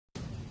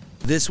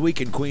This week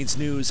in Queens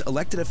news,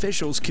 elected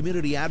officials,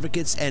 community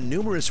advocates, and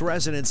numerous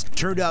residents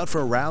turned out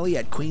for a rally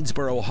at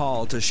Queensboro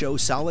Hall to show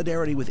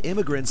solidarity with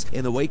immigrants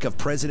in the wake of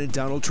President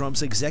Donald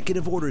Trump's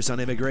executive orders on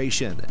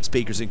immigration.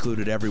 Speakers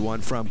included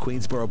everyone from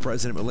Queensboro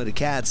President Melinda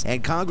Katz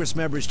and Congress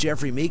members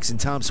Jeffrey Meeks and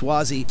Tom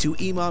Swazi to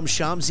Imam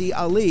Shamsi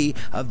Ali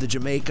of the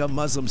Jamaica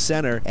Muslim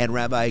Center and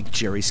Rabbi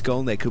Jerry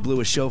Skolnick, who blew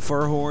a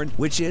shofar horn,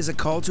 which is a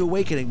call to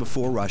awakening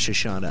before Rosh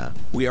Hashanah.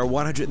 We are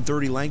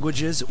 130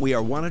 languages, we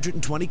are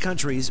 120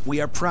 countries,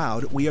 we are proud,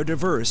 we are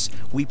diverse,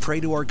 we pray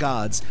to our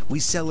gods, we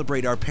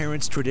celebrate our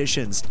parents'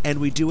 traditions, and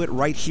we do it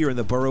right here in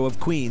the borough of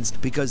Queens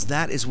because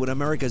that is what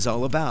America is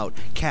all about,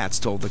 Katz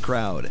told the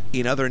crowd.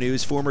 In other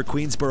news, former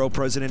Queensboro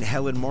President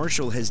Helen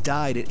Marshall has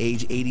died at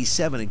age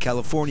 87 in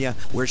California,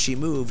 where she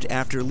moved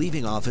after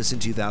leaving office in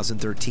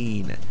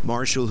 2013.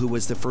 Marshall, who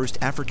was the first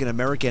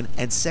African-American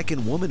and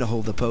second woman to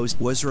hold the post,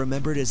 was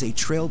remembered as a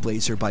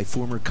trailblazer by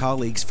former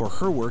colleagues for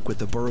her work with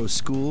the borough's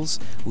schools,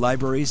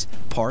 libraries,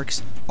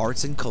 parks,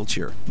 arts, and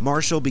culture.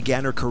 Marshall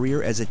began her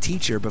career as a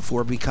teacher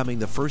before becoming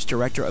the first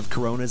director of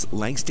Corona's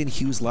Langston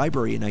Hughes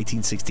Library in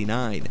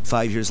 1969.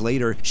 5 years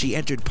later, she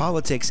entered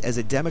politics as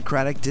a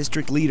Democratic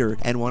district leader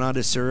and went on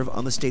to serve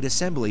on the State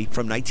Assembly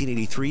from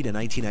 1983 to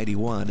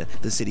 1991,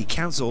 the City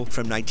Council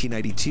from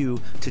 1992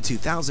 to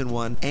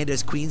 2001, and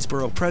as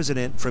Queensboro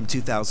President from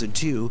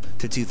 2002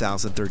 to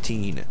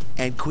 2013.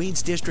 And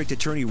Queens District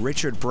Attorney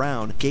Richard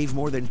Brown gave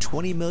more than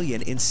 $20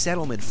 million in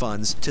settlement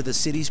funds to the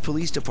city's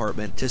police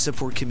department to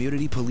support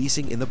community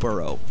policing in the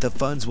borough. The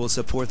funds will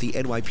support the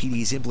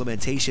NYPD's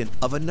implementation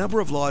of a number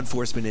of law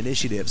enforcement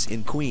initiatives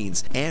in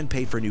Queens and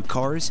pay for new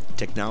cars,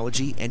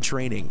 technology, and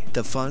training.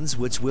 The funds,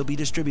 which will be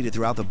distributed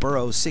throughout the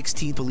borough's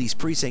 16 police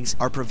precincts,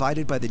 are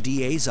provided by the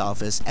DA's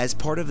office as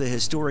part of the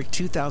historic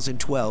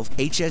 2012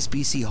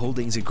 HSBC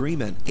Holdings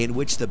Agreement, in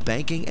which the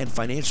Banking and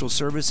Financial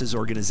Services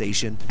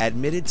Organization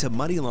admitted to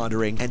money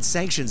laundering and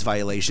sanctions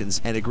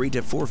violations and agreed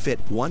to forfeit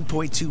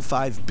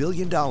 $1.25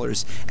 billion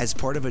as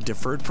part of a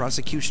deferred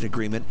prosecution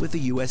agreement with the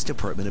U.S.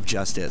 Department of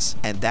Justice.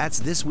 And that's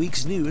this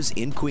week's news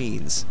in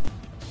Queens.